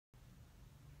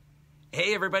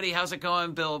Hey everybody, how's it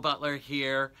going? Bill Butler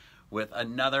here with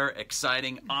another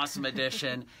exciting, awesome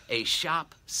edition, a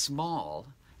Shop Small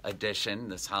edition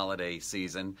this holiday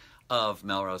season of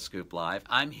Melrose Scoop Live.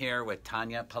 I'm here with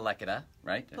Tanya Pellecchia,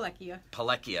 right?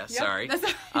 Pellecchia, yep, sorry,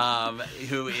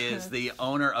 who is the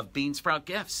owner of Beansprout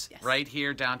Gifts, yes, right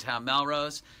here, downtown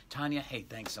Melrose. Tanya, hey,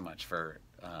 thanks so much for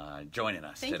joining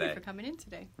us today. Thank you for coming in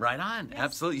today. Right on, yes,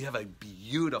 absolutely. You have a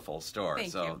beautiful store,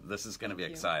 Thank so you. This is going to be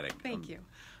exciting. Thank you.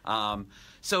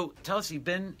 So tell us, you've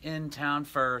been in town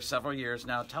for several years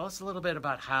now. Tell us a little bit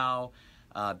about how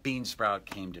Beansprout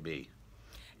came to be.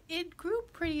 It grew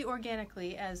pretty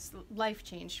organically as life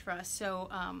changed for us. So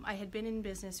I had been in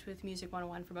business with Music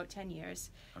 101 for about 10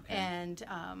 years. Okay. And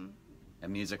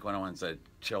Music 101 is a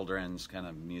children's kind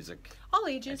of music all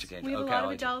ages. education. We have okay, a lot of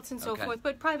adults and so okay, forth,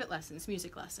 but private lessons,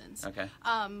 music lessons. Okay.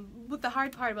 But the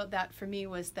hard part about that for me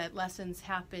was that lessons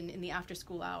happen in the after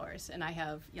school hours, and I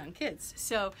have young kids.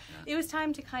 So it was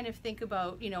time to kind of think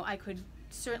about, I could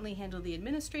certainly handle the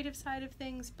administrative side of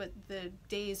things, but the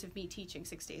days of me teaching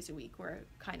 6 days a week were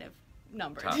kind of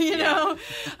numbered, tough, know.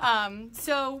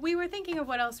 So we were thinking of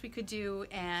what else we could do,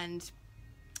 and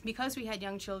because we had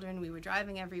young children, we were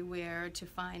driving everywhere to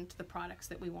find the products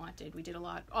that we wanted. We did a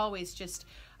lot, always just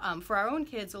for our own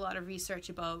kids, a lot of research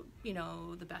about,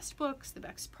 the best books, the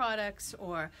best products,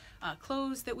 or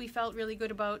clothes that we felt really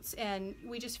good about. And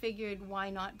we just figured,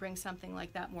 why not bring something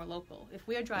like that more local? If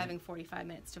we're driving 45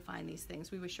 minutes to find these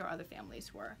things, we were sure other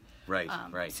families were. Right,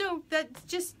 right. So that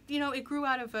just, it grew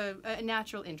out of a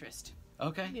natural interest.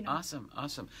 Okay, awesome.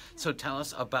 So tell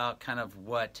us about kind of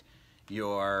what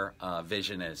your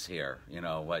vision is here.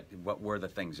 What were the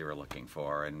things you were looking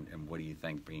for, and what do you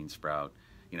think Beansprout,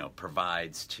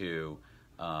 provides to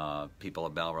people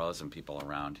of Melrose and people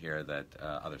around here that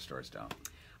other stores don't?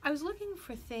 I was looking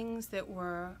for things that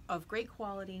were of great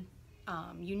quality,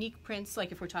 unique prints,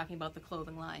 like if we're talking about the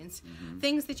clothing lines,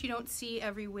 things that you don't see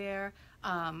everywhere.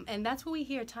 And that's what we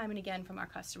hear time and again from our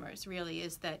customers, really,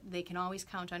 is that they can always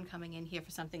count on coming in here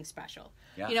for something special.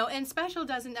 Yeah. And special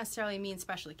doesn't necessarily mean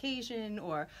special occasion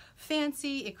or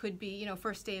fancy. It could be,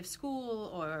 first day of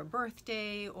school or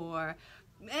birthday or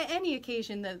any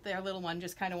occasion that their little one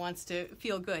just kind of wants to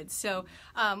feel good. So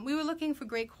we were looking for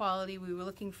great quality. We were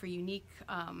looking for unique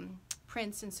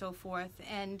prints and so forth,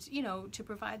 and to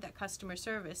provide that customer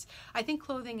service. I think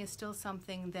clothing is still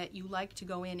something that you like to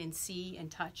go in and see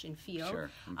and touch and feel, sure.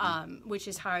 Which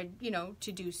is hard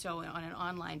to do so on an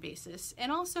online basis, and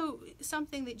also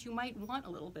something that you might want a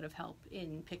little bit of help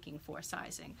in picking for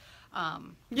sizing.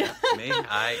 Me,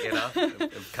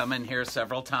 I've come in here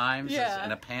several times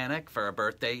in a panic for a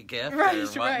birthday gift or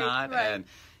whatnot, right. And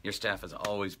your staff has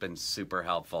always been super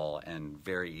helpful and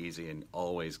very easy, and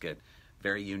always get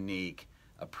very unique,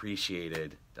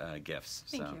 appreciated gifts.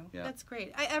 Thank you. Yeah. That's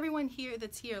great. Everyone here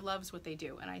that's here loves what they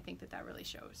do, and I think that really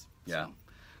shows. Yeah. So.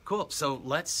 Cool. So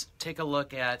let's take a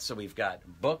look at, so we've got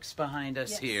books behind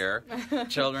us here,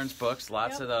 children's books,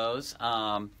 lots of those.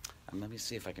 And let me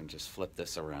see if I can just flip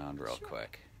this around real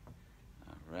quick.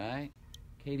 All right.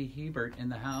 Katie Hebert in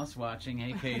the house watching.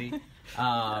 Hey, Katie.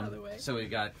 So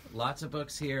we've got lots of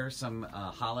books here, some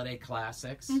holiday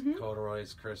classics,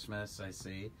 Corduroy's Christmas, I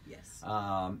see. Yes.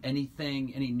 Any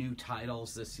new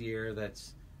titles this year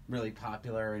that's really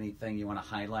popular? Anything you want to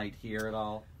highlight here at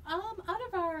all? Out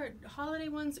of our holiday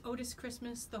ones, Otis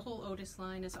Christmas, the whole Otis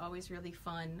line is always really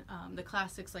fun. The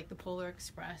classics like the Polar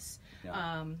Express,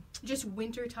 just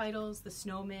winter titles, the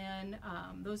Snowman,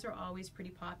 those are always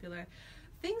pretty popular.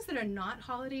 Things that are not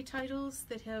holiday titles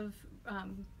that have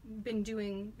been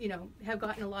doing, have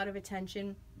gotten a lot of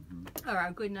attention are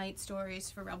our Good Night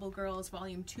Stories for Rebel Girls.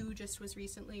 Volume 2 just was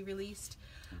recently released.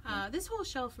 This whole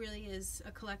shelf really is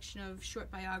a collection of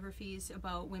short biographies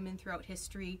about women throughout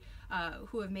history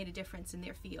who have made a difference in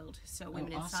their field. So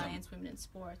women in science, women in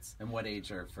sports. And what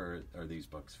age are these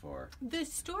books for? The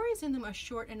stories in them are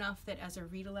short enough that as a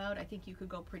read aloud, I think you could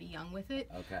go pretty young with it.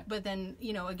 Okay. But then,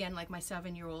 again, like my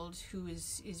 7-year-old who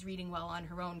is reading well on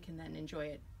her own can then enjoy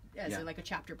it as like a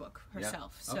chapter book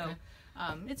herself. So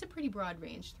it's a pretty broad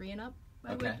range, 3 and up.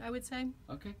 I would say.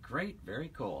 Okay, great. Very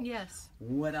cool. Yes.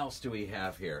 What else do we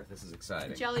have here? This is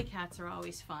exciting. Jelly cats are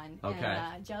always fun. Okay.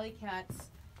 And jelly cats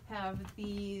have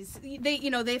these,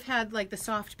 they've had like the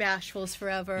soft bashfuls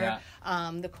forever.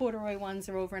 Yeah. The corduroy ones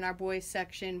are over in our boys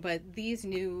section, but these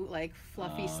new like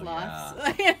fluffy sloths,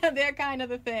 they're kind of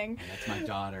the thing. That's my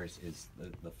daughter's, is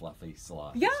the fluffy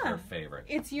sloth. Yeah. It's her favorite.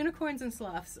 It's unicorns and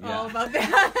sloths, all about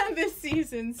that this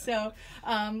season. So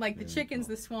like the chickens,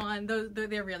 the swan,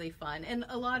 they're really fun. And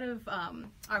a lot of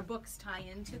our books tie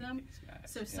into them.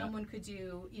 So someone could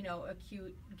do, a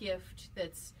cute gift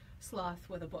that's sloth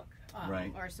with a book,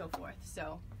 or so forth.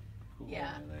 So cool.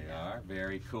 Yeah. There they are.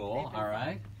 Very cool. All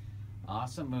right.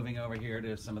 Awesome. Moving over here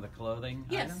to some of the clothing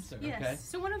items. Yes. Okay.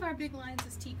 So one of our big lines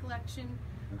is tea collection.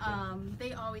 Okay.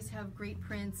 They always have great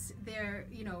prints. They're,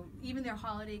 even their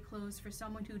holiday clothes for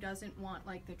someone who doesn't want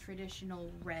like the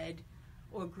traditional red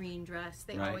or green dress.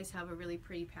 They always have a really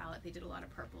pretty palette. They did a lot of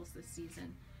purples this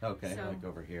season. Okay, so, like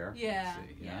over here. Yeah, Let's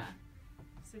see. yeah.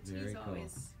 So Very tea's cool.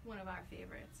 always one of our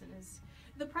favorites, and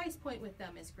the price point with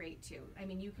them is great too. I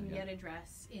mean, you can get a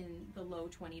dress in the low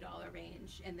 $20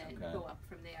 range, and then go up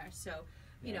from there. So,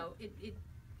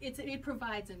 it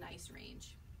provides a nice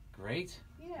range. Great.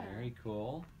 Yeah. Very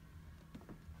cool.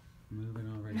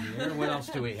 Moving over here. What else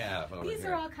do we have over These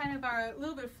here? are all kind of our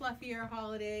little bit fluffier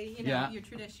holiday, your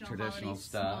traditional holiday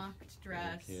stuff. smocked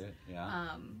dress,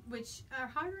 Yeah. which are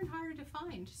harder and harder to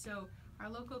find. So our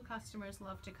local customers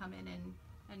love to come in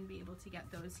and be able to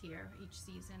get those here each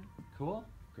season. Cool.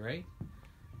 Great.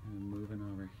 And moving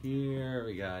over here,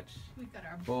 we've got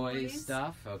our boys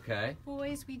stuff. Okay.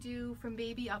 Boys, we do from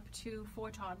baby up to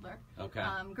 4 toddler. Okay.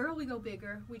 Girl, we go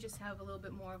bigger. We just have a little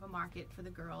bit more of a market for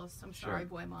the girls. I'm sorry,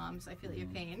 boy moms. I feel your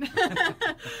pain.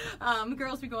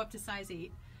 Girls, we go up to size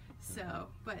 8. So,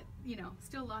 but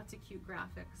still lots of cute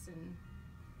graphics and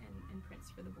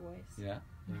prints for the boys. Yeah.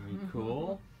 Very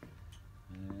cool.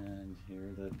 And here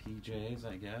are the PJs,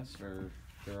 I guess, for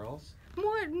girls.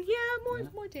 More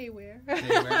day wear. Day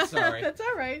wear, sorry. That's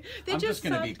all right. I'm just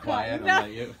going to be quiet and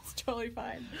let you. It's totally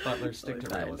fine. Butler, stick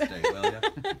to real estate, will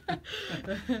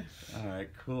you? All right,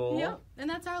 cool. Yep, and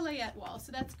that's our layette wall.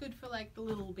 So that's good for like the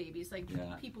little babies. Like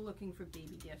people looking for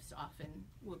baby gifts often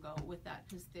will go with that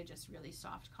because they're just really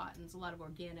soft cottons. A lot of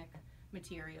organic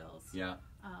materials. Yeah.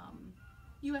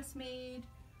 U.S. made,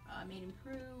 made in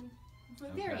Peru,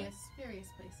 various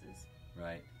places.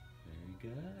 Right.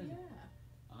 Very good. Yeah.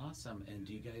 Awesome. And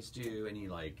do you guys do any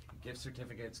like gift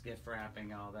certificates, gift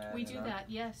wrapping, all that? We do that,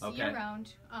 yes, year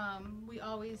round. We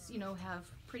always, have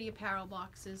pretty apparel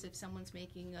boxes if someone's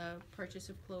making a purchase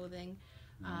of clothing.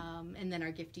 And then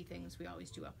our gifty things we always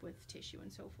do up with tissue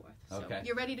and so forth. So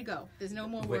you're ready to go. There's no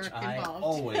more work involved. Which I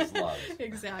always love.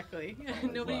 Exactly.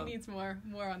 Nobody needs more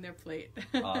on their plate.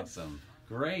 Awesome.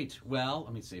 Great. Well,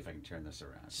 let me see if I can turn this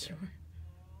around. Sure.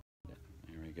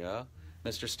 There we go.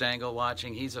 Mr. Stengel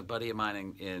watching. He's a buddy of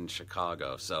mine in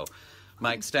Chicago. So,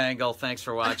 Mike Stengel, thanks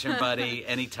for watching, buddy.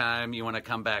 Anytime you want to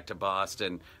come back to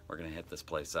Boston, we're going to hit this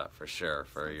place up for sure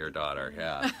for your daughter.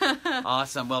 Yeah.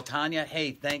 Awesome. Well, Tanya,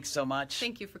 hey, thanks so much.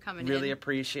 Thank you for coming Really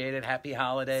appreciate it. Happy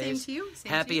holidays. Same to you.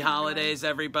 Happy holidays,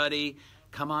 everybody.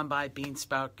 Come on by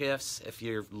Beansprout Gifts. If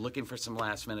you're looking for some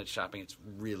last-minute shopping, it's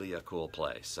really a cool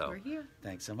place. So, we're here.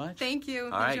 Thanks so much. Thank you.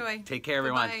 All right. Enjoy. Take care,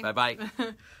 everyone. Bye-bye.